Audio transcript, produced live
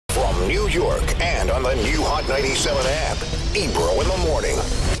New York and on the new Hot 97 app. Ebro in the morning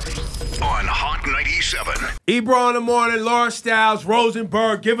on Hot 97. Ebro in the morning, Laura Styles,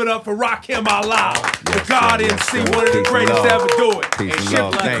 Rosenberg, give it up for Rakim Allah, the God MC, one of the greatest to ever do it. Peace And and shift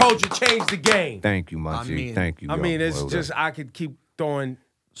love. the culture, change the game. Thank you, my G. Thank you. I mean, it's just, I could keep throwing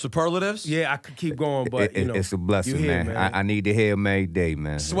superlatives? Yeah, I could keep going, but you know. It's a blessing, here, man. I need to hear him every day,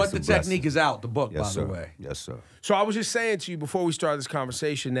 man. Sweat the Technique is out, the book, by the way. Yes, sir. So I was just saying to you before we started this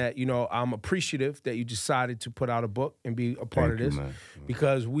conversation that, you know, I'm appreciative that you decided to put out a book and be a part of this,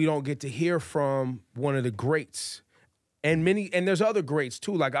 because we don't get to hear from one of the greats. And there's other greats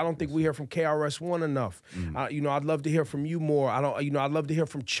too. Like, I don't think we hear from KRS-One enough. You know, I'd love to hear from you more. I'd love to hear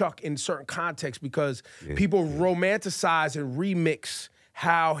from Chuck in certain contexts, because people romanticize and remix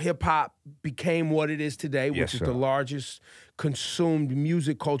how hip-hop became what it is today, which is the largest consumed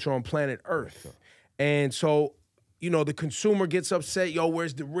music culture on planet Earth. And so, you know, the consumer gets upset, yo,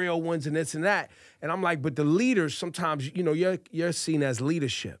 where's the real ones and this and that? And I'm like, but the leaders, sometimes, you know, you're seen as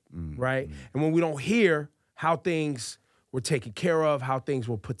leadership, right? And when we don't hear how things were taken care of, how things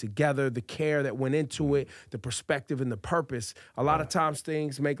were put together, the care that went into it, the perspective and the purpose, a lot of times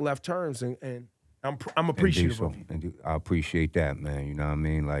things make left turns, and I'm appreciative of you. I appreciate that, man. You know what I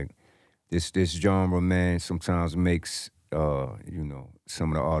mean? Like, this genre, man, sometimes makes, you know,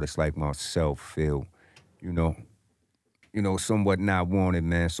 some of the artists like myself feel, you know, somewhat not wanted,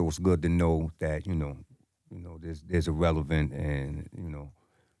 man. So it's good to know that, you know, there's a relevant and, you know,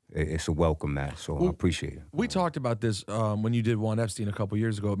 it's a welcome match, so I appreciate it. We talked about this when you did One Epstein a couple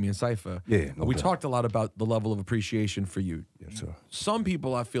years ago with me and Cypher. Yeah. We talked a lot about the level of appreciation for you. Yes, sir. Some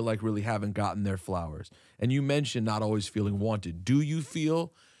people, I feel like, really haven't gotten their flowers. And you mentioned not always feeling wanted. Do you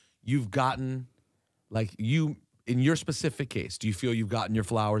feel you've gotten, like, in your specific case, do you feel you've gotten your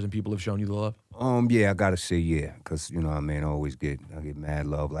flowers and people have shown you the love? Yeah, I gotta say yeah, because, you know what I mean, I get mad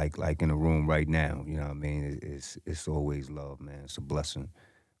love, like in a room right now, you know what I mean? It's always love, man. It's a blessing.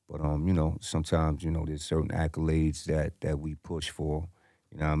 But, you know, sometimes, you know, there's certain accolades that we push for.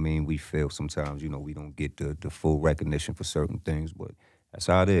 You know what I mean? We feel sometimes, you know, we don't get the full recognition for certain things, but that's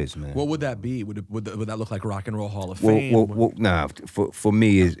how it is, man. What would that be? Would that look like Rock and Roll Hall of Fame? Nah, for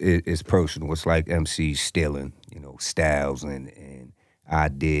me, it's personal. It's like MC stealing, you know, styles and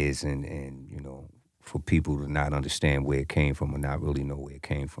ideas and, you know, for people to not understand where it came from or not really know where it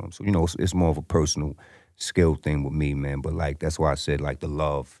came from. So, you know, it's more of a personal skill thing with me, man. But, like, that's why I said, like, the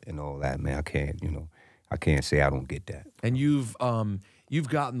love and all that, man. I can't say I don't get that. And you've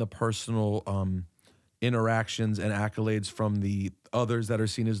gotten the personal interactions and accolades from the others that are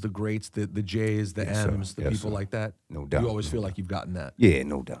seen as the greats, the J's, the M's, the people like that. No doubt. You always feel like you've gotten that. Yeah,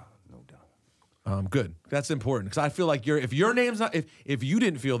 no doubt. Good. That's important, because I feel like if your name's not, if you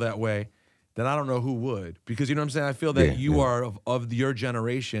didn't feel that way, then I don't know who would. Because, you know what I'm saying? I feel that you are, of your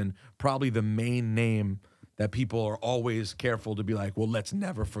generation, probably the main name that people are always careful to be like, well, let's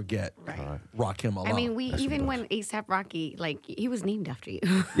never forget Rakim Allah. I mean, even when A$AP Rocky, like, he was named after you.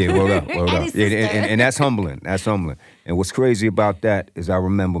 Yeah, word up. Yeah, and that's humbling. That's humbling. And what's crazy about that is I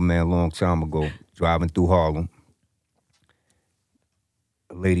remember, man, a long time ago, driving through Harlem.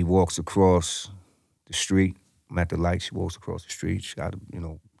 A lady walks across the street. I'm at the light. She walks across the street. She got a, you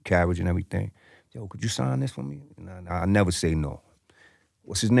know, carriage and everything. Yo, could you sign this for me? And I never say no.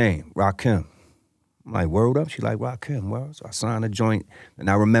 What's his name? Rakim. I'm like, word up? She like, Rakim, word? So I signed a joint. And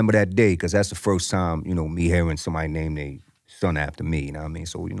I remember that day, because that's the first time, you know, me hearing somebody name their son after me, you know what I mean?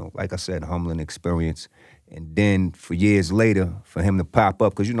 So, you know, like I said, humbling experience. And then for years later, for him to pop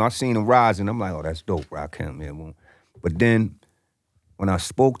up, because, you know, I seen him rise, and I'm like, oh, that's dope, Rakim, yeah. Well, but then when I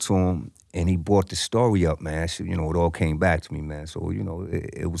spoke to him, and he brought the story up, man. You know, it all came back to me, man. So, you know,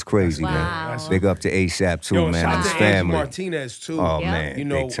 it was crazy, man. Big up to A$AP, too, man, and his family. Angie Martinez, too. Oh, man, you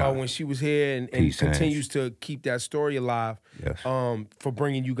know, when she was here and continues to keep that story alive, for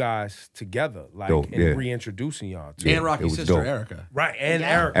bringing you guys together, like, and reintroducing y'all, too. And Rocky's sister, Erica. Right, and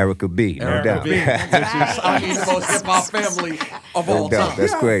Erica. Erica B, no doubt. Which is, I mean, the most hip-hop family of all time.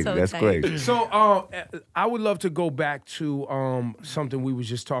 That's great, So that's great. So, I would love to go back to something we was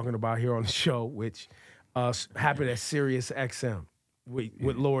just talking about here on the show, which happened at Sirius XM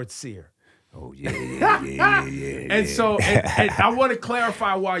with Lord Sear. Oh, yeah. And so, and I want to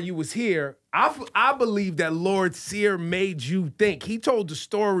clarify why you was here. I believe that Lord Sear made you think. He told the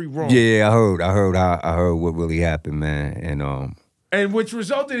story wrong. Yeah, I heard what really happened, man, and which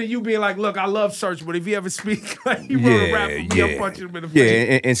resulted in you being like, look, I love Serch, but if he ever speaks like he wrote a rap for me, I'm punching him in the face.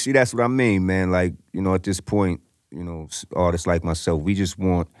 Yeah, and see, that's what I mean, man. Like, you know, at this point, you know, artists like myself, we just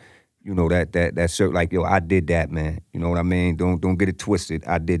want, you know, that certain, like, yo, I did that, man. You know what I mean? Don't get it twisted.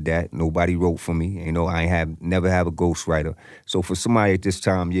 I did that. Nobody wrote for me. You know, never have a ghostwriter. So for somebody at this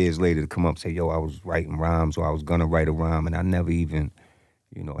time, years later, to come up and say, yo, I was writing rhymes or I was gonna write a rhyme, and I never even,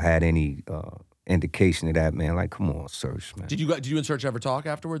 you know, had any indication of that, man. Like, come on, Serch, man. Did you and Serch ever talk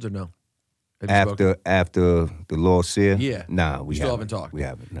afterwards or no? After the Lord Seer? Yeah. Nah, we still haven't talked. We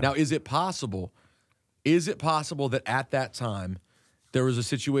haven't. No. Now, is it possible that at that time there was a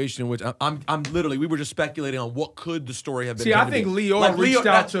situation in which I'm literally, we were just speculating on what could the story have been. See, I think Leo reached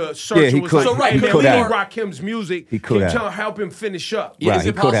out to Serch. Yeah, he could. So right, he man, could Leo have. Rakim's music. He could have. Help him finish up. Yeah, Right, is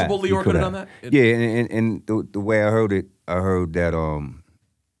it possible Leo could have done that? Yeah, and the way I heard it, I heard that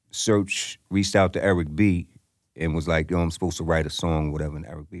Serch reached out to Eric B. and was like, yo, I'm supposed to write a song, whatever. And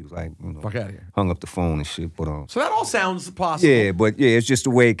Eric B was like, you know, fuck out of here. Hung up the phone and shit. But so that all sounds possible. Yeah, but yeah, it's just the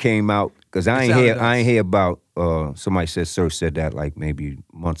way it came out. Cause I ain't hear about somebody said Serch said that like maybe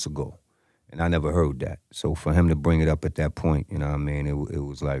months ago, and I never heard that. So for him to bring it up at that point, you know what I mean? It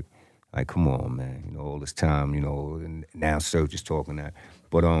was like come on, man, you know, all this time, you know, and now Serch is talking that.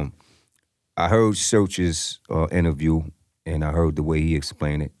 But I heard Serch's interview, and I heard the way he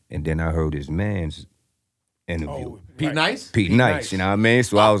explained it, and then I heard his man's interview. Pete Nice? Pete Nice, you know what I mean?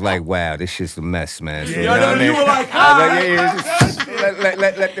 So I was like, wow, this shit's a mess, man. So, you know what I mean? You were like,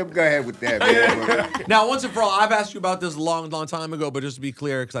 let them go ahead with that, man. Now, once and for all, I've asked you about this a long, long time ago, but just to be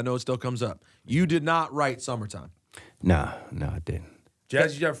clear, because I know it still comes up, you did not write Summertime. Nah, I didn't.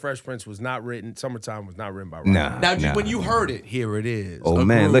 Jazzy Jeff Fresh Prince was not written. Summertime was not written by Rakim. Nah. When you heard it, here it is. Oh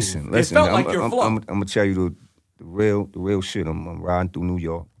man, listen. It felt like your flow. I'm gonna tell you the real shit. I'm riding through New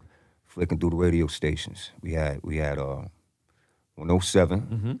York, flicking through the radio stations. We had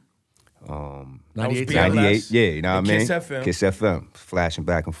 107, 98, yeah, you know what I mean? Kiss FM, flashing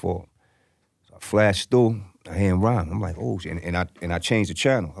back and forth. So I flashed through, I hear him rhyme. I'm like, oh shit, and I changed the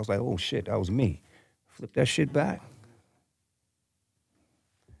channel. I was like, oh shit, that was me. Flip that shit back.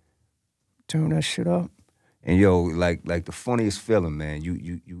 Turn that shit up. And yo, like the funniest feeling, man,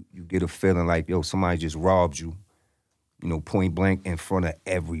 you get a feeling like, yo, somebody just robbed you, you know, point blank in front of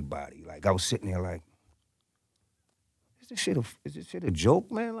everybody. Like I was sitting there like, is this shit a joke,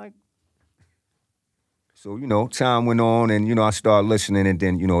 man? Like, so, you know, time went on and, you know, I started listening and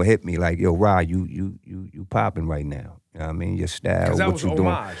then, you know, it hit me like, yo, Rod, you popping right now. You know what I mean? Your style, Because that what was you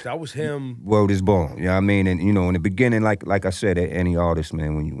homage. doing. That was him. Word is born. You know what I mean? And, you know, in the beginning, like I said, any artist,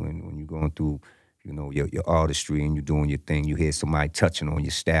 man, when you're going through, you know, your artistry and you're doing your thing, you hear somebody touching on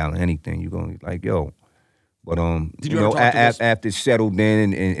your style or anything, you're going to like, yo. But, Did you know, after it settled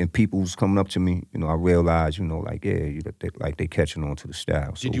in and people was coming up to me, you know, I realized, you know, like, yeah, they catching on to the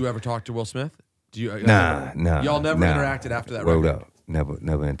style. So, did you ever talk to Will Smith? Nah. Y'all never interacted after that Word record? up. Never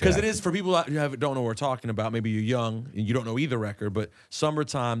interacted. Because it is, for people who don't know what we're talking about, maybe you're young and you don't know either record, but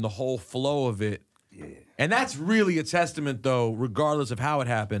Summertime, the whole flow of it. Yeah. And that's really a testament, though, regardless of how it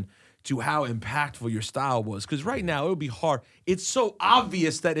happened, to how impactful your style was. Because right now, it would be hard. It's so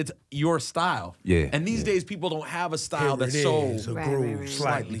obvious that it's your style. Yeah. And these days, people don't have a style that's so... a groove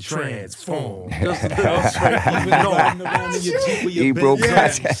slightly transformed. Ebro,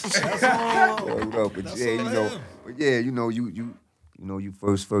 you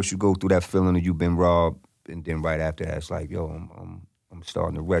first you go through that feeling of you've been robbed, and then right after that, it's like, yo, I'm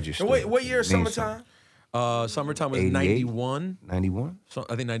starting to register. And what year is Summertime? Summertime was 88? 91. 91? So,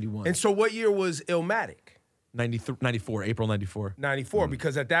 I think 91. And so what year was Illmatic? 94, April 94. 94,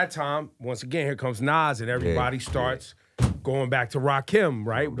 because at that time, once again, here comes Nas, and everybody starts going back to Rakim,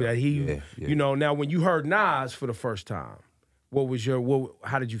 right? That you know, now when you heard Nas for the first time,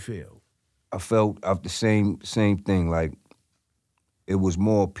 how did you feel? I felt the same thing. Like, it was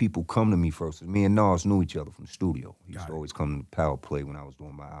more people come to me first. Me and Nas knew each other from the studio. He used to always come to Power Play when I was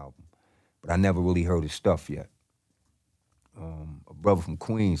doing my album. But I never really heard his stuff yet. A brother from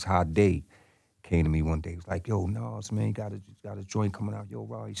Queens, Hot Day, came to me one day. He was like, yo, Nas, man, you got a joint coming out. Yo,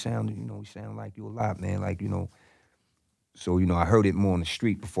 Rod, he sound like you a lot, man. Like, you know. So, you know, I heard it more on the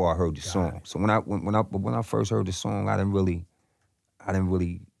street before I heard the song. So when I first heard the song, I didn't really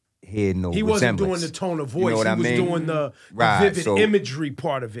hear no He wasn't doing the tone of voice. You know he was doing the vivid imagery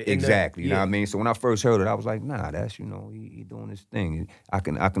part of it. Exactly. You know what I mean? So when I first heard it, I was like, nah, that's, you know, he doing his thing. I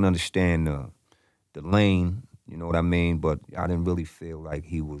can understand the lane, you know what I mean? But I didn't really feel like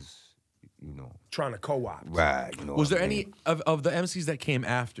he was, you know, trying to co-opt. Right. You know was there any of the MCs that came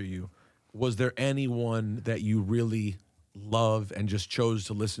after you, was there anyone that you really loved and just chose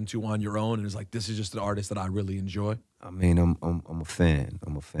to listen to on your own and is like, this is just an artist that I really enjoy? I mean, I'm a fan.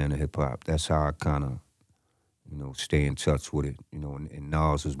 I'm a fan of hip hop. That's how I kind of, you know, stay in touch with it. You know, and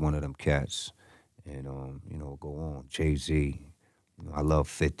Nas is one of them cats. And you know, go on. Jay-Z. You know, I love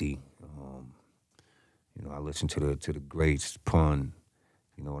 50. You know, I listen to the greats, Pun.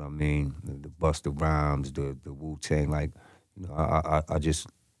 You know what I mean? The Busta Rhymes, the Wu-Tang. Like, you know, I just,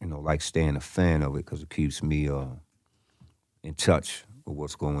 you know, like staying a fan of it because it keeps me in touch with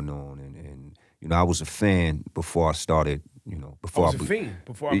what's going on. And you know, I was a fan before I started. You know, before I was a fiend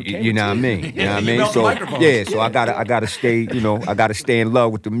before I became you know what I mean? You know what I mean? So yeah, so I gotta stay. You know, I gotta stay in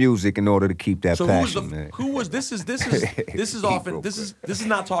love with the music in order to keep that passion, man. Who was this is often this is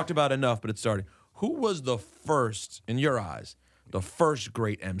not talked about enough, but it's starting. Who was the first, in your eyes, the first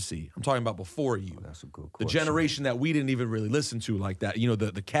great MC? I'm talking about before you. Oh, that's a good question. The generation that we didn't even really listen to like that. You know,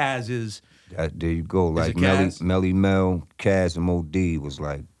 the Kaz's. There you go. Like Melly Mel, Kaz, and Mo D was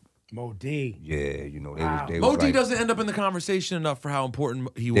like. Mo D. Yeah, you know, they Mo was D like, doesn't end up in the conversation enough for how important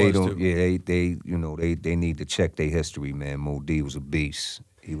he they was, don't, too. Yeah, they you know, they need to check their history, man. Mo D was a beast.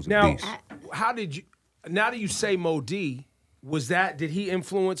 He was a beast. How did you, now that you say Mo D, did he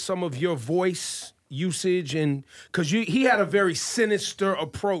influence some of your voice usage? And because he had a very sinister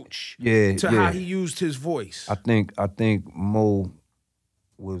approach to how he used his voice. I think Mo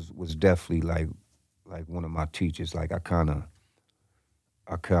was definitely like one of my teachers. Like I kind of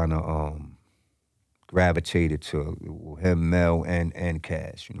gravitated to him, Mel, and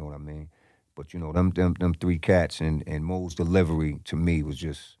Cash. You know what I mean? But you know them three cats and Mo's delivery to me was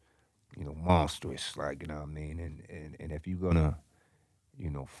just, you know, monstrous. Like, you know what I mean? And if you're gonna, you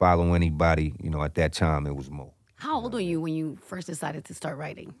know, follow anybody, you know, at that time it was Mo. How old were you when you first decided to start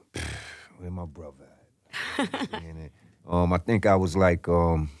writing? Where my brother at? I think I was like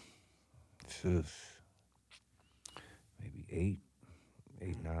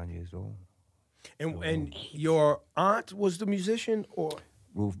maybe 9 years old. And your aunt was the musician, or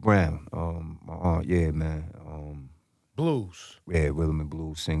Ruth Brown, my aunt, yeah, man. blues? Yeah, rhythm and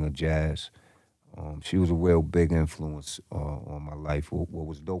blues singer, jazz. She was a real big influence on my life. What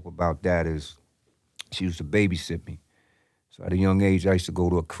was dope about that is she used to babysit me. So at a young age, I used to go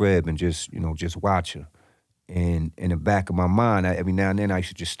to a crib and just watch her. And in the back of my mind, every now and then I used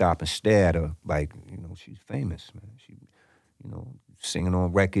to just stop and stare at her, like, you know, she's famous, man. She, you know, singing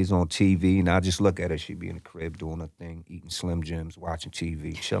on records, on TV, and I just look at her. She'd be in the crib doing her thing, eating Slim Jims, watching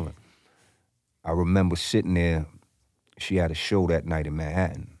TV, chilling. I remember sitting there. She had a show that night in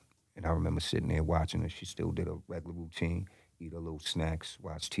Manhattan, and I remember sitting there watching her. She still did a regular routine, eat her little snacks,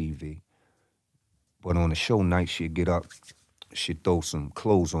 watch TV. But on the show night, she'd get up, she'd throw some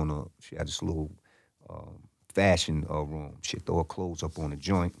clothes on her. She had this little fashion room. She'd throw her clothes up on the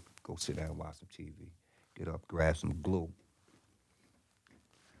joint, go sit down and watch some TV. Get up, grab some glue.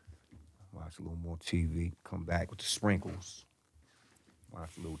 Watch a little more TV, come back with the sprinkles.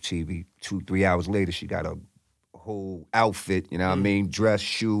 Watch a little TV. 2-3 hours later, she got a whole outfit, you know what I mean? Dress,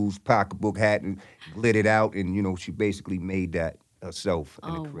 shoes, pocketbook, hat, and glittered out. And, you know, she basically made that herself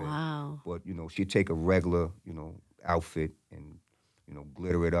in the crib. Wow. But, you know, she'd take a regular, you know, outfit and, you know,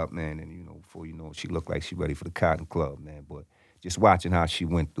 glitter it up, man. And, you know, before you know it, she looked like she ready for the Cotton Club, man. But just watching how she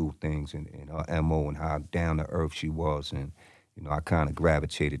went through things and her MO and how down to earth she was. And, you know, I kind of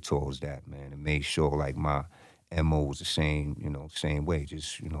gravitated towards that, man, and made sure, like, my MO was the same, you know, same way.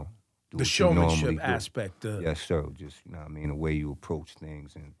 Just, you know, do The what you normally showmanship do. aspect. Yes, sir. Just, you know what I mean, the way you approach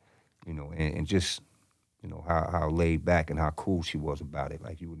things and, you know, and just, you know, how laid back and how cool she was about it.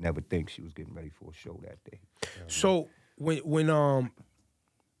 Like, you would never think she was getting ready for a show that day. So when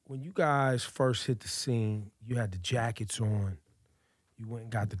you guys first hit the scene, you had the jackets on. You went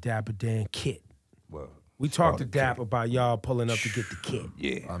and got the Dapper Dan kit. Well, We talked to Dapper about y'all pulling up to get the kit.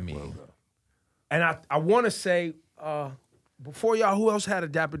 yeah. I mean, And I want to say, before y'all, who else had a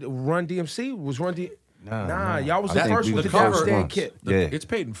Dapper? Run DMC? Was Run DMC? Nah, y'all was the first with the Dapper Dan kit. Yeah. it's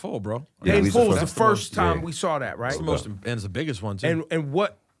paid in full, bro. Yeah, Paid we in Full was the the first time yeah. we saw that, right? It's the most, and it's the biggest one, too. And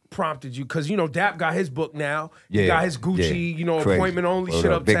what prompted you? Because, you know, Dap got his book now. Yeah, He got his Gucci, yeah. you know, Crazy. appointment only Word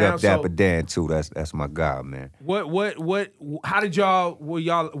shit up. Big uptown. up Dapper Dan, too. That's my guy, man. How did y'all,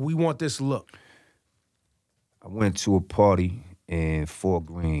 we want this look? I went to a party in Fort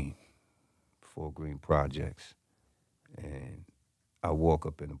Greene Projects, and I walk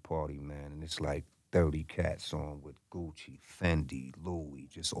up in the party, man, and it's like 30 cats on with Gucci, Fendi, Louis,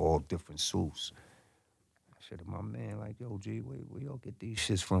 just all different suits. I said to my man, like, yo, G, where y'all get these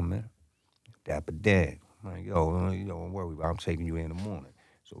shits from, man? Dapper Dan. I'm like, yo, don't worry about it. I'm taking you in the morning.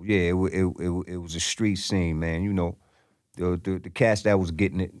 So, yeah, it was a street scene, man. You know, the cats that was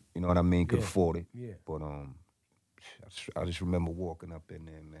getting it, you know what I mean, could afford it. Yeah. But I just remember walking up in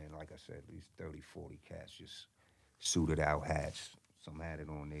there, man, like I said, at least 30, 40 cats just suited out hats. Some had it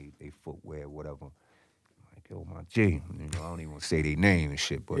on they footwear, whatever. I'm like, yo, my G, you know, I don't even want to say their name and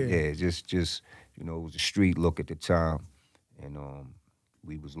shit, but yeah, just you know, it was a street look at the time. And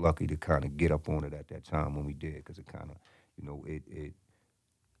we was lucky to kind of get up on it at that time when we did, because it kind of, you know,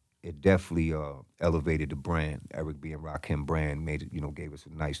 it definitely elevated the brand. Eric B. and Rakim brand made it, you know, gave us a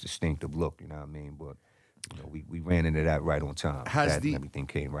nice distinctive look, you know what I mean? But, you know, we ran into that right on time. And everything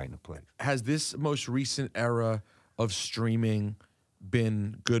came right into place. Has this most recent era of streaming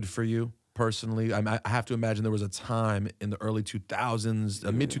been good for you personally? I have to imagine there was a time in the early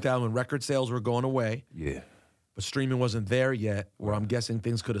 2000s, mid-2000s, when record sales were going away. Yeah. But streaming wasn't there yet, where I'm guessing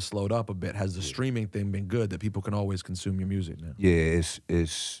things could have slowed up a bit. Has the streaming thing been good, that people can always consume your music now? Yeah,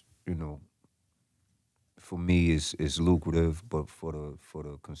 it's you know, for me it's lucrative, but for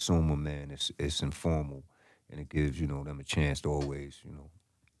the consumer, man, it's informal, and it gives, you know, them a chance to always, you know,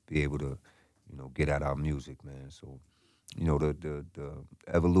 be able to, you know, get at our music, man. So, you know, the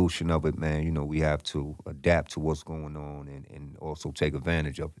evolution of it, man, you know, we have to adapt to what's going on and also take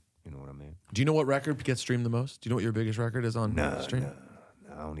advantage of it. You know what I mean? Do you know what record gets streamed the most? Do you know what your biggest record is on stream?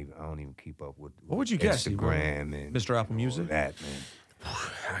 Nah, I don't even keep up with what would you guess? Instagram and Mr. Apple Music? That, man.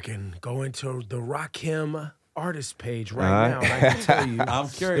 I can go into the Rakim artist page right now, and I can tell you I'm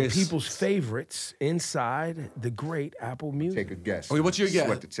curious. the people's favorites inside the great Apple Music. Take a guess. Okay, what's your guess?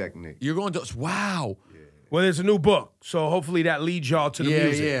 Sweat the Technique. You're going to, wow. Yeah. Well, there's a new book, so hopefully that leads y'all to the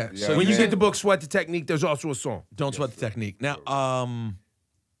music. Yeah. So When you get the book Sweat the Technique, there's also a song. Don't Sweat the Technique. Now,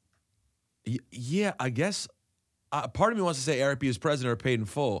 yeah, I guess part of me wants to say Eric B. is President or Paid in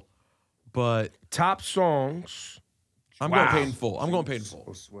Full, but Top songs. I'm going Paid in Full. I'm going Paid in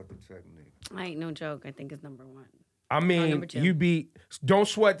Full. Sweat the Technique. I ain't no joke. I think it's number one. I mean, number two. you'd be Don't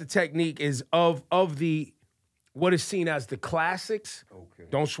Sweat the Technique is of the what is seen as the classics. Okay.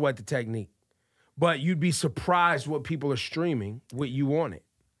 Don't Sweat the Technique. But you'd be surprised what people are streaming with you on it.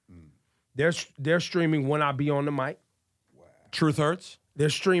 They're streaming When I Be on the Mic. Truth Hurts? They're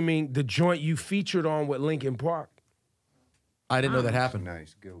streaming the joint you featured on with Linkin Park. I didn't know that happened.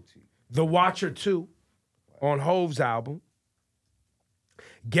 Nice, guilty. The Watcher 2 on Hov's album.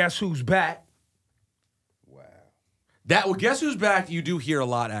 Guess Who's Back? Wow. Guess Who's Back? You do hear a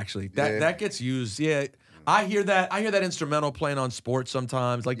lot, actually. That gets used. Yeah, I hear that. I hear that instrumental playing on sports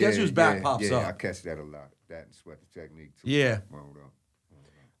sometimes. Like Guess Who's Back pops up. Yeah, I catch that a lot. That and Sweat the Technique too. Yeah.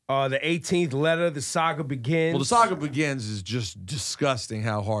 The 18th Letter, The Saga Begins. Well, The Saga Begins is just disgusting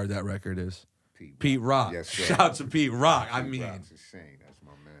how hard that record is. Pete Rock. Yes, sir. Shout out to Pete Rock. I mean, Rock's insane. That's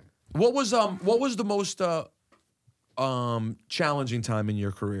my man. what was the most challenging time in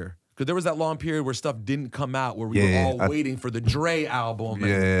your career? Because there was that long period where stuff didn't come out, where we were all waiting for the Dre album.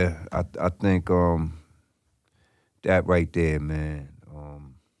 Yeah, I think that right there, man.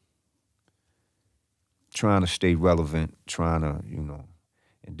 Trying to stay relevant, trying to, you know,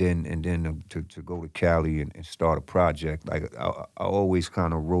 and then to go to Cali and start a project. Like I always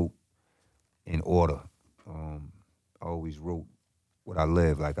kind of wrote in order. I always wrote what I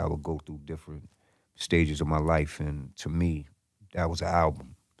lived. Like I would go through different stages of my life, and to me, that was an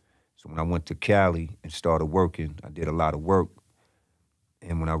album. So when I went to Cali and started working, I did a lot of work.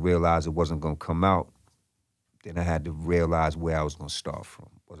 And when I realized it wasn't gonna come out, then I had to realize where I was gonna start from.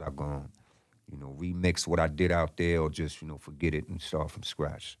 Was I gonna, you know, remix what I did out there, or just, you know, forget it and start from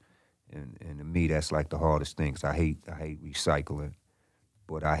scratch? And to me, that's like the hardest thing. 'Cause I hate recycling,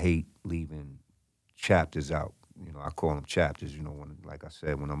 but I hate leaving chapters out. You know, I call them chapters. You know, when, like I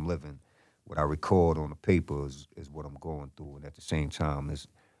said, when I'm living, what I record on the paper is what I'm going through, and at the same time,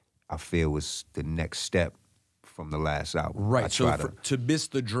 I feel it's the next step from the last album. Right. So to miss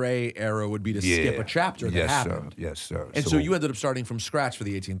the Dre era would be to skip a chapter that happened. Yes, sir. And so you ended up starting from scratch for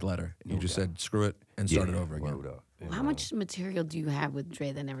the 18th Letter. You just said, screw it, and started over again. Well, how much material do you have with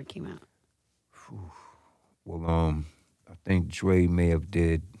Dre that never came out? Well, I think Dre may have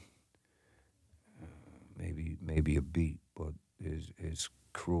did maybe a beat, but his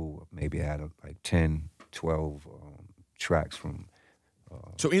crew maybe had like 10, 12 tracks from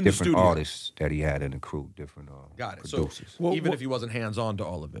so in the different studio, artists that he had in the crew, different got it. producers. So even if he wasn't hands-on to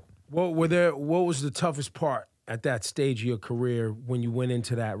all of it. What was the toughest part at that stage of your career when you went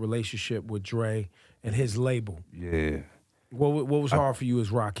into that relationship with Dre and his label? Yeah. What was hard for you as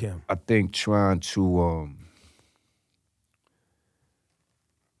Rakim? I think trying to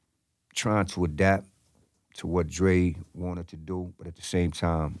adapt to what Dre wanted to do, but at the same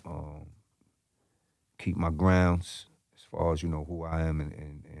time, keep my grounds as far as, you know, who I am,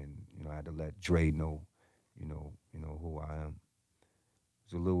 and you know, I had to let Dre know, you know who I am.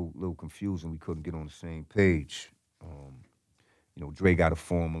 It was a little confusing. We couldn't get on the same page. You know, Dre got a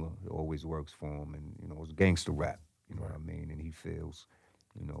formula. It always works for him, and you know, it was gangster rap. You know what I mean? And he feels,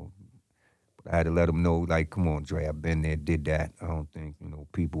 you know. But I had to let him know, like, come on, Dre, I've been there, did that. I don't think, you know,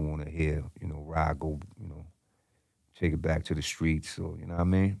 people want to hear, you know, Rod go, you know, take it back to the streets, or you know what I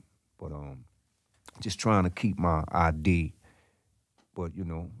mean. But just trying to keep my ID. But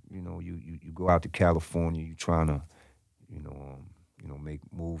you go out to California, you trying to, make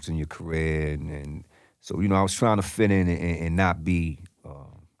moves in your career, and so I was trying to fit in and not be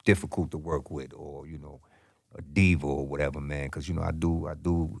difficult to work with, or a diva or whatever, man. Because I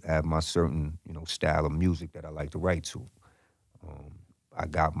do have my certain style of music that I like to write to. I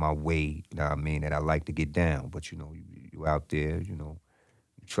got my way, that I like to get down. But you out there, you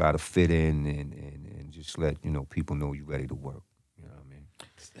try to fit in and just let people know you're ready to work. You know what I mean?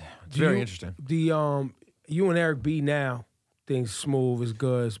 It's very interesting. You and Eric B now, things smooth as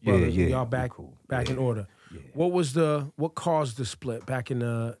good as brothers. Yeah, y'all back in order. Yeah. What caused the split back in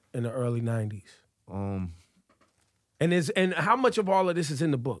the early '90s? And how much of all of this is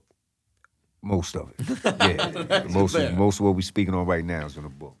in the book? Most of it. Yeah. most of what we're speaking on right now is in the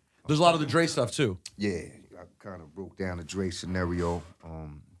book. There's a lot of the Dre stuff too. Yeah, I kind of broke down the Dre scenario.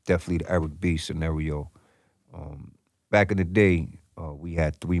 Definitely the Eric B scenario. Back in the day, we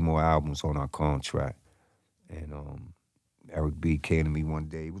had 3 more albums on our contract, and Eric B came to me one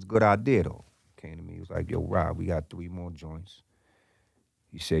day. It was a good idea though. Came to me, he was like, "Yo, Rob, we got 3 more joints."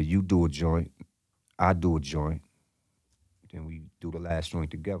 He said, "You do a joint, I do a joint, then we do the last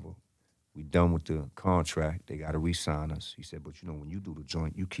joint together. We done with the contract. They got to re-sign us." He said, "But when you do the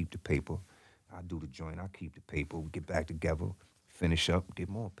joint, you keep the paper. I do the joint, I keep the paper. We get back together, finish up, get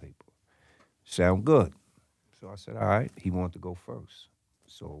more paper. Sound good?" So I said, all right. He wanted to go first.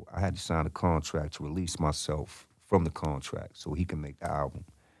 So I had to sign a contract to release myself from the contract so he can make the album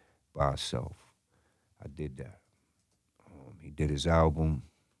by himself. I did that. He did his album.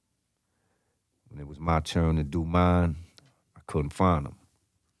 When it was my turn to do mine, I couldn't find him.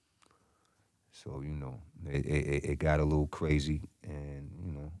 So, it got a little crazy, and,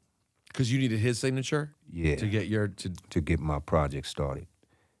 Because you needed his signature? Yeah. To get your... To get my project started.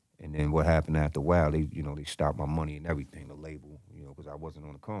 And then what happened after a while, they stopped my money and everything, the label, because I wasn't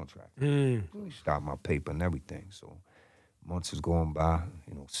on the contract. They stopped my paper and everything. So months was going by,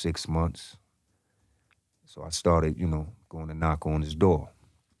 6 months. So I started, going to knock on his door.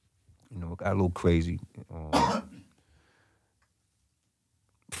 It got a little crazy.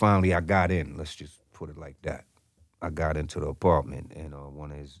 Finally, I got in. Let's just put it like that. I got into the apartment, and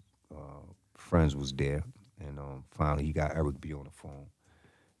one of his friends was there. And finally, he got Eric B on the phone.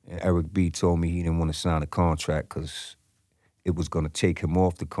 And Eric B told me he didn't want to sign a contract because it was going to take him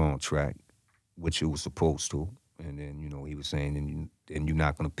off the contract, which it was supposed to. And then, he was saying, and you're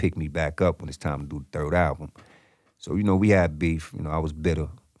not going to pick me back up when it's time to do the 3rd album. So, we had beef. I was bitter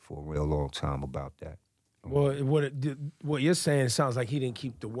for a real long time about that. Well, what you're saying sounds like he didn't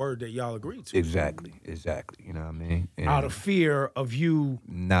keep the word that y'all agreed to. Exactly. You know what I mean? And out of fear of you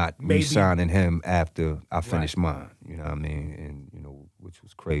not re-signing him after I finished mine. You know what I mean? And which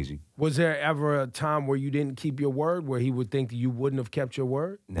was crazy. Was there ever a time where you didn't keep your word, where he would think that you wouldn't have kept your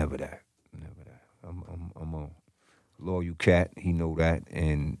word? Never that. I'm a loyal cat. He know that,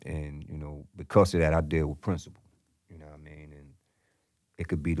 and because of that, I deal with principle. You know what I mean? And it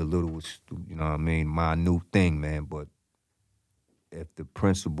could be the littlest, minute thing, man, but if the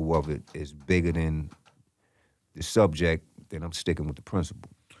principle of it is bigger than the subject, then I'm sticking with the principle.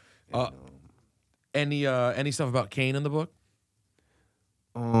 Any stuff about Kane in the book?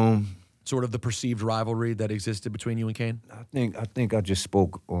 Sort of the perceived rivalry that existed between you and Kane? I think I just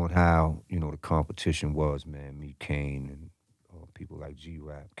spoke on how, the competition was, man. Me, Kane, and people like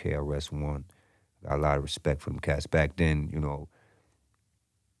G-Rap, KRS-One. Got a lot of respect for them cats. Back then,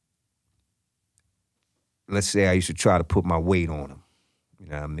 let's say I used to try to put my weight on them. You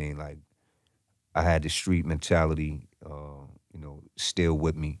know what I mean? Like, I had the street mentality, still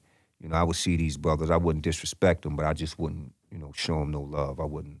with me. I would see these brothers. I wouldn't disrespect them, but I just wouldn't, show them no love. I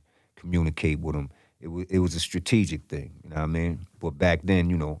wouldn't communicate with them. It was a strategic thing, you know what I mean? But back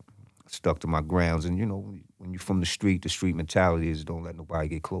then, I stuck to my grounds. And, when you're from the street mentality is don't let nobody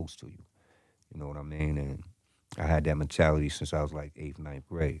get close to you. You know what I mean? And I had that mentality since I was like 8th, 9th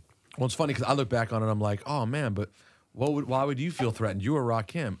grade. Well, it's funny because I look back on it and I'm like, oh, man, but why would you feel threatened? You were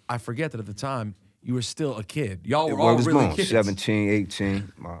Rakim. I forget that at the time, you were still a kid. Y'all were all really kids. 17,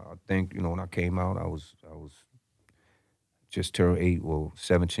 18. I think, when I came out, I was just turned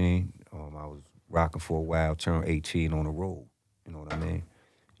 17. I was rocking for a while, turned 18 on the road. You know what I mean?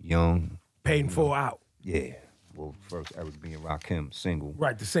 Young. Paid in full out. Yeah. Well, first Eric B and Rakim single.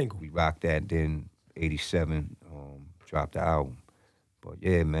 Right, the single. We rocked that. Then 87, dropped the album. But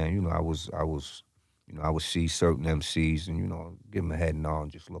yeah, man, I would see certain MCs and give them a head nod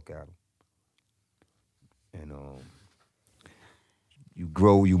and just look at them. And you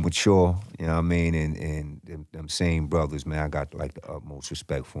grow, you mature, you know what I mean? And them same brothers, man, I got like the utmost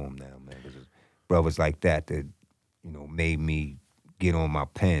respect for them now, man. 'Cause brothers like that, you know, made me get on my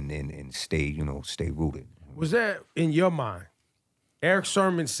pen and stay, you know, stay rooted. Was that in your mind? Eric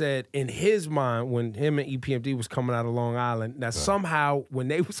Sermon said in his mind when him and EPMD was coming out of Long Island, that somehow when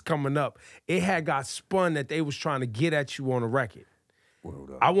they was coming up, it had got spun that they was trying to get at you on a record.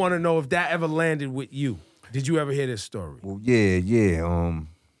 I want to know if that ever landed with you. Did you ever hear this story? Well, yeah.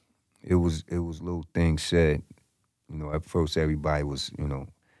 It was little things said. You know, at first everybody was, you know,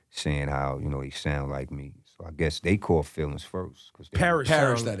 saying how, you know, they sound like me. So I guess they caught feelings first. Parrish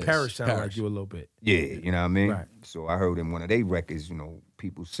sound Parrish. like you a little bit. Yeah, you know what I mean? Right. So I heard in one of their records, you know,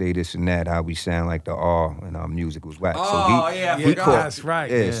 people say this and that, how we sound like the R and our music was whack. Oh, so yeah, I he forgot. caught, That's right.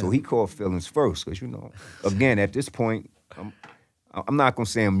 Yeah, so he caught feelings first. Because, you know, again, at this point, I'm not going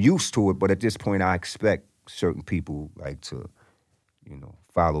to say I'm used to it, but at this point I expect certain people like to, you know,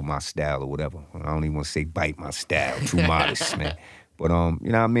 follow my style or whatever. I don't even want to say bite my style, too modest, man. But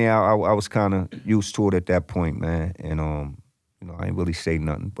you know what I mean? I was kind of used to it at that point, man. And you know, I ain't really say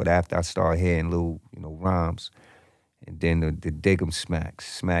nothing. But after I started hearing little, you know, rhymes, and then the dig 'em smack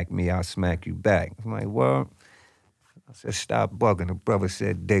me, I'll smack you back. I'm like, well, I said, stop bugging. The brother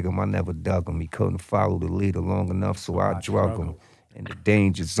said, dig 'em. I never dug him. He couldn't follow the leader long enough, so I drug him. In the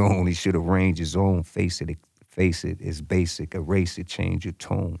danger zone, he should arrange his own. Face it, it's basic. Erase it, change your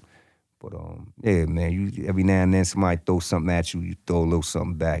tone. But yeah, man, you every now and then somebody throw something at you, you throw a little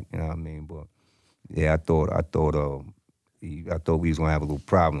something back. You know what I mean? But yeah, I thought we was gonna have a little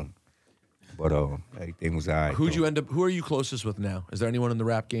problem. But everything was all right. Who'd you end up? Who are you closest with now? Is there anyone in the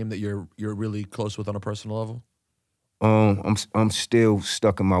rap game that you're really close with on a personal level? I'm still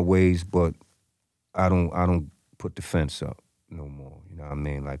stuck in my ways, but I don't put the fence up no more. You know what I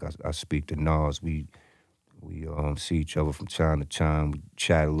mean? Like I speak to Nas. We see each other from time to time. We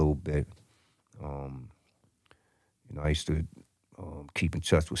chat a little bit. You know, I used to keep in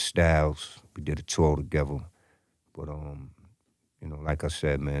touch with Styles. We did a tour together. But you know, like I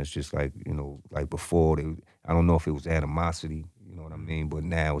said, man, it's just like, you know, like before, I don't know if it was animosity, you know what I mean? But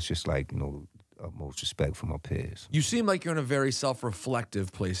now it's just like, you know, utmost respect for my peers. You seem like you're in a very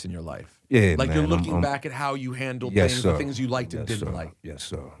self-reflective place in your life. Yeah, like man, you're looking back at how you handled yes, things, sir. the things you liked and Yes, didn't sir. like. Yes,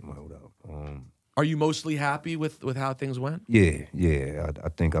 sir. Hold up. Are you mostly happy with how things went? Yeah. I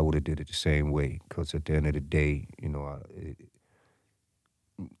think I would have did it the same way, because at the end of the day, you know,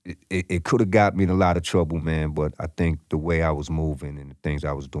 it could have got me in a lot of trouble, man, but I think the way I was moving and the things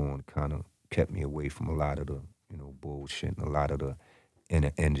I was doing kind of kept me away from a lot of the, you know, bullshit and a lot of the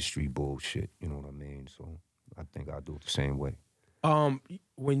inner industry bullshit, you know what I mean? So I think I'll do it the same way.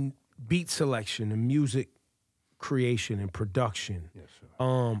 When beat selection and music creation and production, Yes,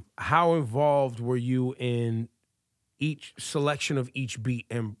 sir. how involved were you in each selection of each beat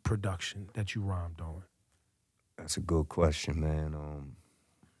and production that you rhymed on? That's a good question, man.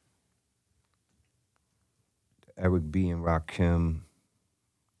 The Eric B. and Rakim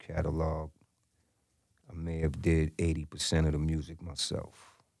catalog, I may have did 80% of the music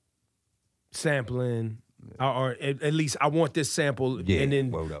myself. Sampling, or at least I want this sample, and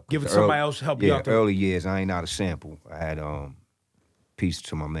then word up. give it to The somebody early- else to help you out. Early years, I ain't out of sample. I had piece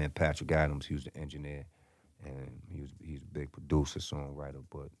to my man Patrick Adams. He was the engineer, and he's a big producer, songwriter.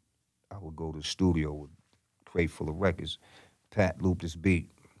 But I would go to the studio with a crate full of records. Pat looped this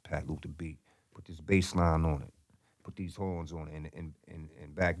beat. Pat looped the beat. Put this bass line on it. Put these horns on it.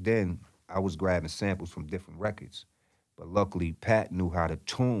 And back then, I was grabbing samples from different records. But luckily, Pat knew how to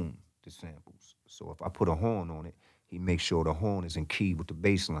tune the samples. So if I put a horn on it, he makes sure the horn is in key with the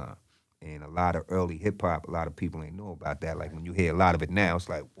bass line. And a lot of early hip-hop, a lot of people ain't know about that. Like when you hear a lot of it now, it's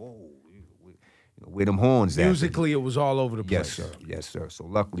like, whoa, you know, where them horns at? Musically, it was all over the place. Yes, sir. So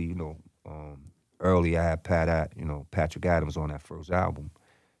luckily, you know, early I had Patrick Adams on that first album,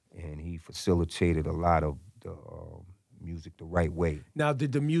 and he facilitated a lot of the music the right way. Now,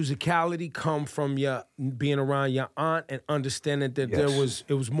 did the musicality come from your being around your aunt and understanding that Yes.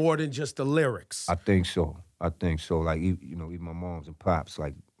 it was more than just the lyrics? I think so. Like, you know, even my moms and pops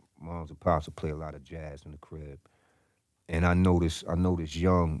would play a lot of jazz in the crib. And I noticed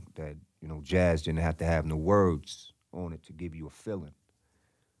young that, you know, jazz didn't have to have no words on it to give you a feeling.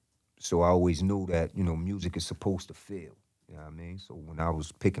 So I always knew that, you know, music is supposed to feel. You know what I mean? So when I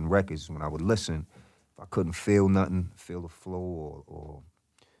was picking records, when I would listen, if I couldn't feel nothing, feel the flow, or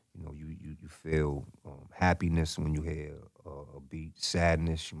you know, you feel happiness when you hear a beat,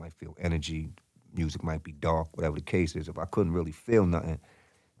 sadness, you might feel energy, music might be dark, whatever the case is. If I couldn't really feel nothing,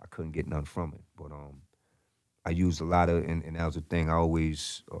 I couldn't get nothing from it. But I used a lot of, and that was the thing, I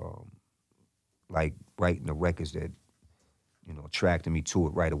always like writing the records that, you know, attracted me to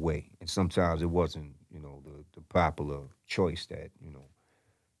it right away. And sometimes it wasn't, you know, the popular choice that, you know,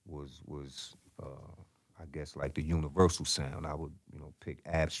 was I guess like the universal sound. I would, you know, pick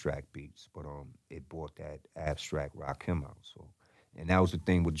abstract beats, but it brought that abstract Rakim out. So, and that was the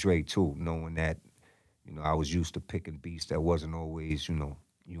thing with Dre too, knowing that, you know, I was used to picking beats that wasn't always, you know,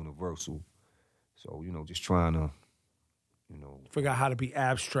 universal. So, you know, just trying to, you know, figure out how to be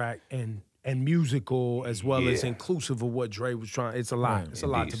abstract and musical as well as Yeah. inclusive of what Dre was trying. It's a lot. It's a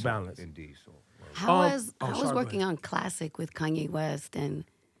lot to balance. Indeed, so. How was sorry, working on Classic with Kanye West and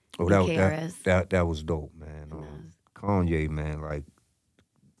Oh, that was dope, man. Kanye, man, like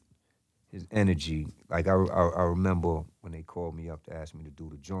his energy. Like I remember when they called me up to ask me to do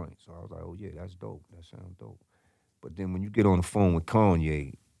the joint. So I was like, oh yeah, that's dope. That sounds dope. But then when you get on the phone with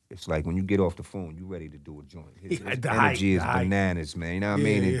Kanye, it's like when you get off the phone, you ready to do a joint. His energy is bananas, man. You know what I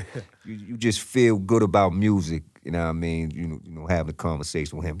mean? Yeah. And you just feel good about music. You know what I mean? You know, having a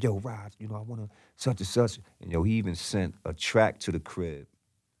conversation with him. Yo, Rod, you know, I want to such and such. And yo, he even sent a track to the crib.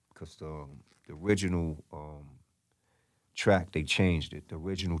 Because the original track, they changed it. The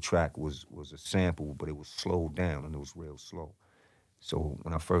original track was a sample, but it was slowed down, and it was real slow. So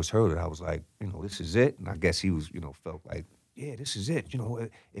when I first heard it, I was like, you know, this is it. And I guess he was, you know, felt like, yeah, this is it. You know,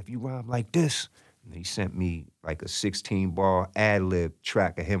 if you rhyme like this. And he sent me like a 16-bar ad-lib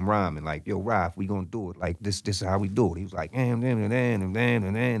track of him rhyming. Like, yo, Ralph, we gonna do it like this. This is how we do it. He was like,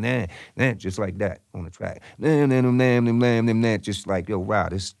 just like that on the track. Just like, yo, Ralph,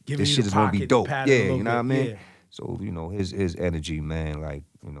 this shit is gonna be dope. Yeah, you know what I mean? Yeah. So, you know, his energy, man, like,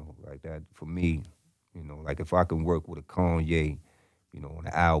 you know, like that for me, you know, like if I can work with a Kanye, you know, on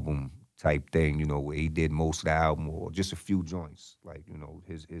an album type thing, you know, where he did most of the album or just a few joints, like, you know,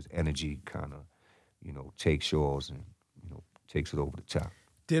 his energy kind of, you know, takes yours and, you know, takes it over the top.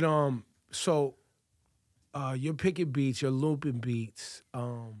 Did you're picking beats, you're looping beats,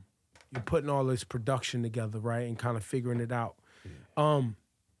 you're putting all this production together, right, and kind of figuring it out. Yeah.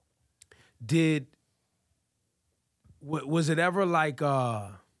 Was it ever like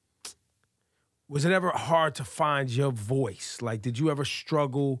was it ever hard to find your voice? Like, did you ever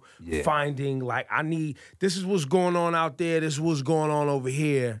struggle finding like this is what's going on out there, this is what's going on over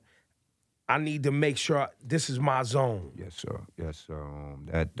here. I need to make sure this is my zone. Yes, sir. Yes, sir.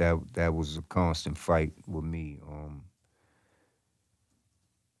 That was a constant fight with me.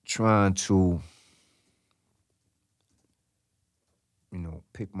 Trying to, you know,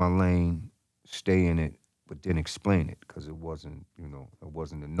 pick my lane, stay in it, but then explain it because it wasn't, you know, it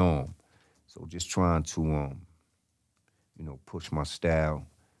wasn't the norm. So just trying to, you know, push my style,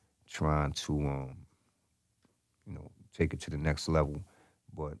 trying to, you know, take it to the next level,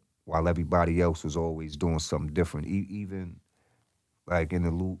 but while everybody else was always doing something different, even like in the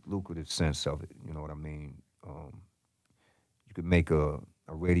lucrative sense of it, you know what I mean? You could make a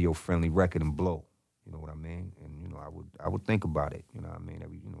radio-friendly record and blow, you know what I mean? And, you know, I would think about it, you know what I mean?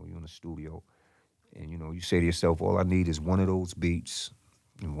 You know, you're in the studio, and, you know, you say to yourself, all I need is one of those beats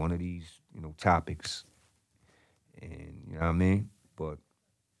and one of these, you know, topics, and, you know what I mean? But,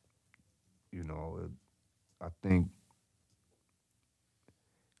 you know, I think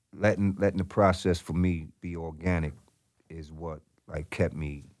letting the process for me be organic is what like kept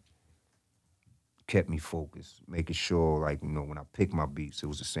me focused, making sure like, you know, when I pick my beats, it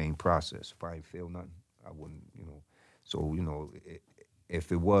was the same process. If I ain't feel nothing, I wouldn't, you know. So, you know, if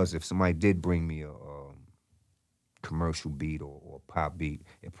somebody did bring me a commercial beat or a pop beat,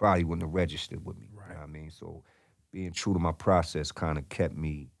 it probably wouldn't have registered with me. Right. You know what I mean? So being true to my process kind of kept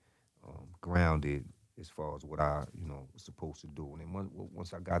me grounded as far as what I, you know, was supposed to do. And then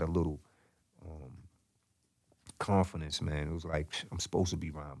once I got a little confidence, man, it was like, I'm supposed to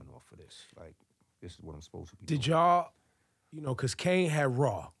be rhyming off of this. Like, this is what I'm supposed to be doing. Did y'all, you know, because Kane had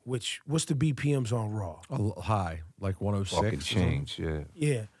Raw, what's the BPMs on Raw? High, like 106. Fucking change, yeah.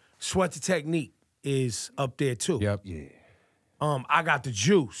 Yeah. Sweat the Technique is up there, too. Yep. Yeah. I Got the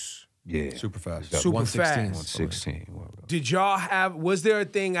Juice. Yeah. Super fast. Super 116. fast. 116. Did y'all was there a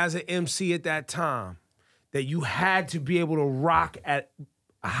thing as an MC at that time that you had to be able to rock at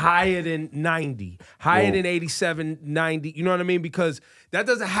higher than 90, higher than 87, 90, you know what I mean? Because that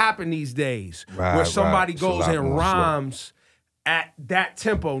doesn't happen these days where somebody goes and rhymes at that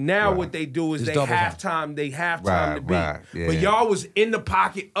tempo. Now what they do is they halftime the beat. Yeah. But y'all was in the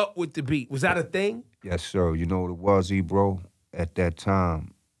pocket up with the beat. Was that a thing? Yes, sir. You know what it was, Ebro? At that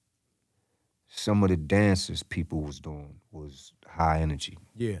time, some of the dances people was doing was high energy.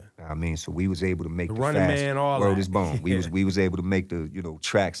 Yeah. I mean, so we was able to make the Running fast Man, all word that. is bone. Yeah. We was able to make the, you know,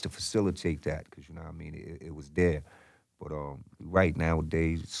 tracks to facilitate that, because, you know what I mean, it was there. But right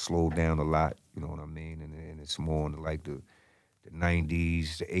nowadays, it's slowed down a lot, you know what I mean? And it's more on like the the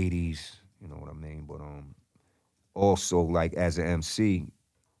 90s, the 80s, you know what I mean? But also, like, as an MC,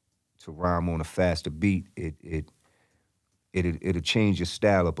 to rhyme on a faster beat, it'll change your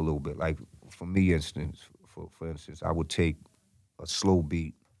style up a little bit. Like, for instance, I would take a slow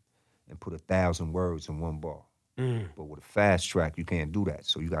beat and put 1,000 words in one bar. But with a fast track, you can't do that.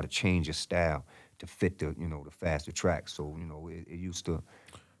 So you got to change your style to fit the faster track. So, it used to,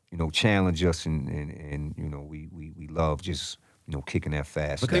 challenge us, and we love just, kicking that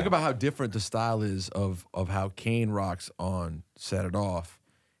fast. But style. think about how different the style is of how Kane rocks on Set It Off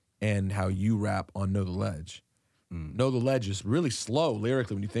and how you rap on Know the Ledge. Know the Ledge is really slow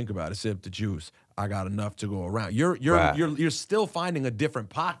lyrically when you think about it. Sip the juice, I got enough to go around. You're still finding a different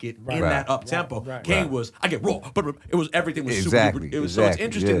pocket in that up tempo. Kane was, I get raw, but everything was super. So it's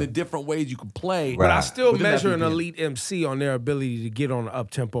interesting the different ways you can play. But I still measure an elite MC on their ability to get on an up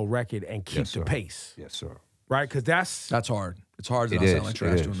tempo record and keep the pace. Yes, sir. Right, because that's hard. It's hard to not sound like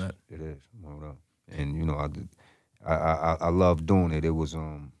trash doing that. It is. And I love doing it. It was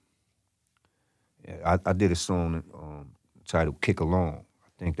I did a song titled "Kick Along." I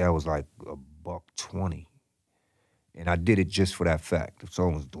think that was like $120, and I did it just for that fact. The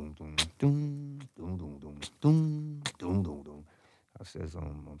song was doom doom doom doom doom doom doom doom doom doom. I says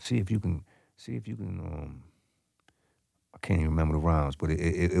see if you can I can't even remember the rhymes, but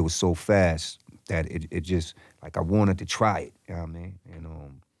it was so fast that it just, like, I wanted to try it. You know what I mean? And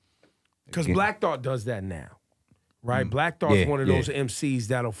because Black Thought does that now, right? Black Thought's one of those MCs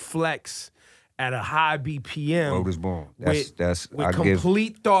that'll flex at a high BPM. Word is born. With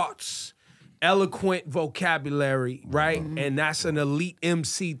complete thoughts, eloquent vocabulary, right? And that's an elite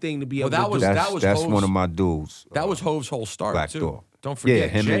MC thing to be able to do. That's one of my dudes. That was Hove's whole start, Black too. Thought. Don't forget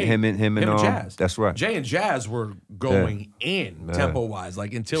him and Jazz. That's right. Jay and Jazz were going in tempo-wise,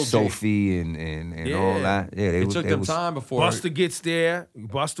 like until Sophie and all that. Yeah, it took them time before Buster gets there.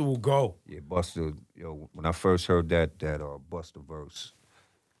 Buster will go. Yeah, Buster. When I first heard that Buster verse,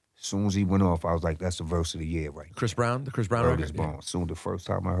 as soon as he went off, I was like, "That's the verse of the year, right?" The Chris Brown record. Yeah. Soon the first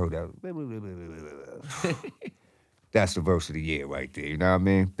time I heard that, that's the verse of the year right there. You know what I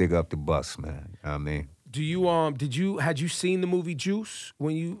mean? Big up the bus, man. You know what I mean? Do you had you seen the movie Juice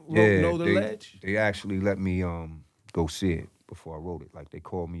when you wrote Know the Ledge? They actually let me go see it before I wrote it. Like, they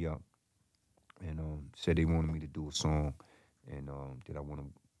called me up and said they wanted me to do a song, and did I want to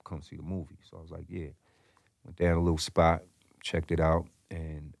come see the movie? So I was like, yeah. Went down a little spot, checked it out,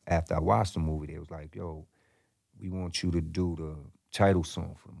 and after I watched the movie, they was like, yo, we want you to do the title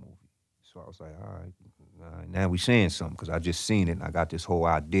song for the movie. So I was like, all right, now we saying something, because I just seen it, and I got this whole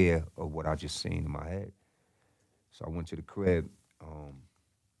idea of what I just seen in my head. So I went to the crib.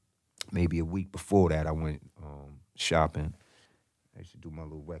 Maybe a week before that, I went shopping. I used to do my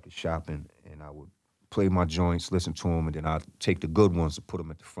little record shopping, and I would play my joints, listen to them, and then I'd take the good ones and put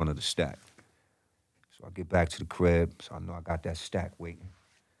them at the front of the stack. So I get back to the crib, so I know I got that stack waiting.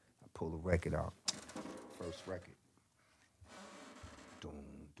 I pull the record out, first record. I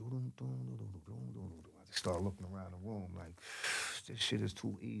just start looking around the room like, this shit is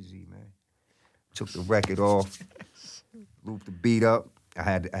too easy, man. Took the record off, looped the beat up. I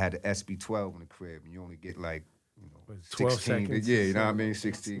had the SB12 in the crib, and you only get like 12 16 seconds. Yeah, you know what I mean?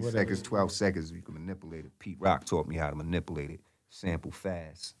 16 seconds, 12 seconds. You can manipulate it. Pete Rock taught me how to manipulate it. Sample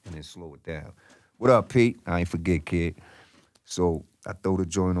fast and then slow it down. What up, Pete? I ain't forget, kid. So I throw the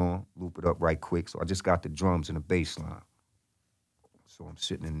joint on, loop it up right quick. So I just got the drums and the bass line. So I'm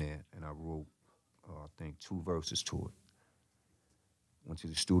sitting in there, and I wrote, I think, 2 verses to it. Went to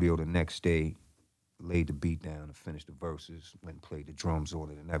the studio the next day, laid the beat down and finished the verses, went and played the drums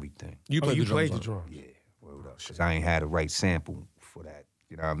on it and everything. You played the drums? Yeah, word up. Because I ain't had the right sample for that.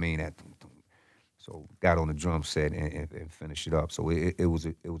 You know what I mean? So got on the drum set and finished it up. So it was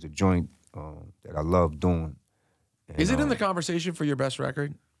a joint that I love doing. And, is it in the conversation for your best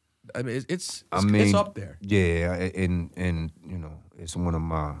record? I mean, it's up there. Yeah, and it's one of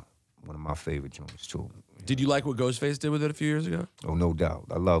my favorite joints too. Did you like what Ghostface did with it a few years ago? Oh, no doubt.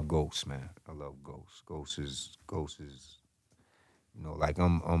 I love Ghost, man. I love Ghost. Ghost is, like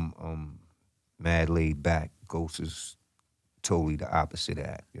I'm mad laid back. Ghost is totally the opposite of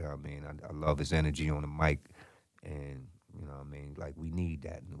that. You know what I mean? I love his energy on the mic, and you know what I mean? Like, we need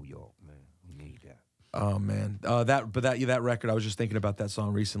that in New York, man. We need that. Oh man, that record. I was just thinking about that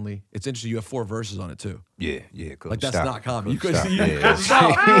song recently. It's interesting. You have 4 verses on it too. Yeah. Like, that's not common. You could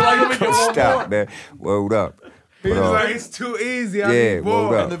stop, stop, man. Word up. He's like, it's too easy. I need more.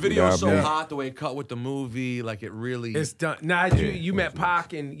 word up. And the video is so hot. The way it cut with the movie, like it really. It's done. Now you met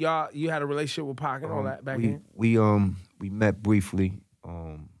Pac, and you had a relationship with Pac and all that back then. We met briefly.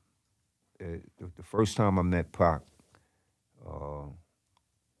 The first time I met Pac,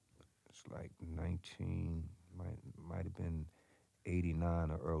 It's like 19, might have been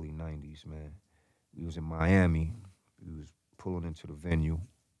 89 or early 90s, man. We was in Miami. We was pulling into the venue,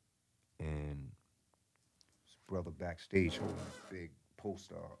 and his brother backstage holding this big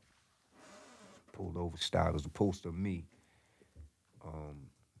poster up. Pulled over style. It was a poster of me.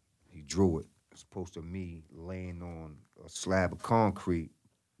 He drew it. It's a poster of me laying on a slab of concrete,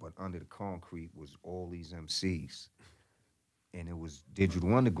 but under the concrete was all these MCs. And it was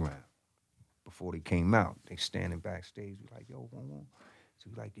Digital Underground before they came out. They standing backstage. We like, yo, whoa. So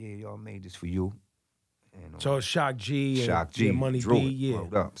we like, yeah, y'all made this for you. And, so it's Shock G Shock G, Money drew B, it, yeah.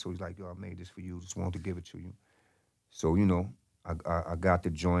 wrote up. So he's like, yo, I made this for you. Just wanted to give it to you. So, you know, I got the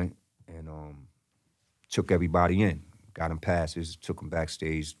joint and took everybody in. Got them passes, took them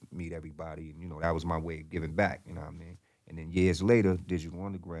backstage, meet everybody. And, you know, that was my way of giving back, you know what I mean? And then years later, Digital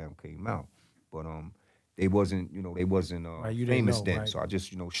Underground came out. But they wasn't famous then. Right. So I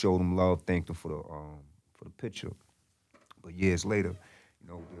just, you know, showed them love, thanked them for the picture. But years later, you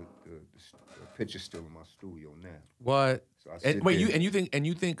know, the picture's still in my studio now. What? So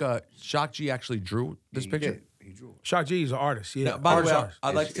you think Shock G actually drew this picture? He drew it. Shock G is an artist. Yeah. Now, by the way, artist.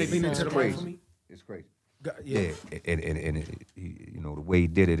 I'd like to take Lean you into the mic for me. It's crazy. Yeah. You know, the way he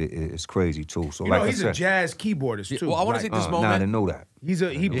did it's crazy too. So you like know, he's I said, a jazz keyboardist too. Well, I want to take this moment. Nah, I didn't know that. He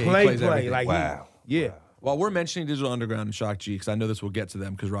plays play everything. like Wow. yeah. Wow. While we're mentioning Digital Underground and Shock G, because I know this will get to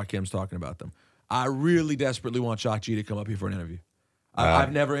them because Rakim's talking about them, I really desperately want Shock G to come up here for an interview.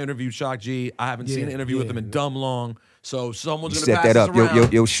 I've never interviewed Shock G. I haven't seen an interview with him in dumb long. So someone's going to pass set that up.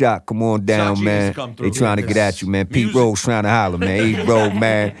 around. Yo, Shock, come on down, Shock G man. They trying to get at you, man. Pete Rose trying to holler, man. Ebro,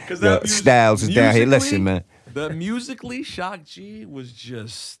 man. The Styles is down here. Listen, man. Musically, Shock G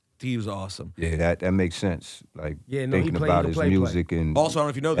was he was awesome. Yeah, that makes sense. Like thinking he about his music and also, I don't know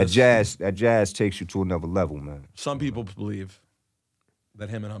if you know this. That jazz takes you to another level, man. Some people believe that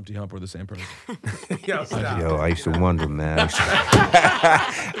him and Humpty Hump were the same person. Yo, stop. Yo, I used to wonder, man.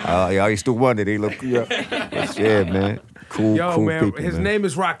 I used to wonder. They look, yeah, man. Cool, Yo, cool man, people, his man. name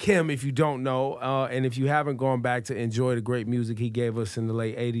is Rakim, if you don't know. And if you haven't gone back to enjoy the great music he gave us in the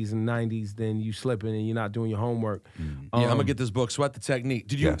late 80s and 90s, then you slipping and you're not doing your homework. Yeah, I'm going to get this book, Sweat the Technique.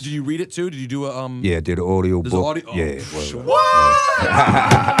 Did you read it too? Did you do a... Yeah, did an audio book. Audio? Oh, yeah. What?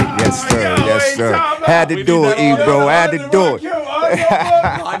 Yes, sir. Yes, sir. Had to do it, Ebro. Had to do it.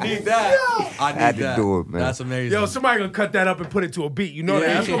 I need that. I Had to do it, man. That's amazing. Yo, somebody gonna cut that up and put it to a beat. You know that?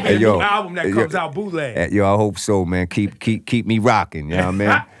 That's gonna be a yo, new album that comes out bootleg. Yo, I hope so, man. Keep me rocking, you know what I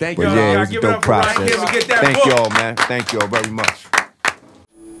mean? Thank but you. yeah, it was a Give it dope up for Rakim process. and get that Thank book. y'all, man. Thank y'all very much.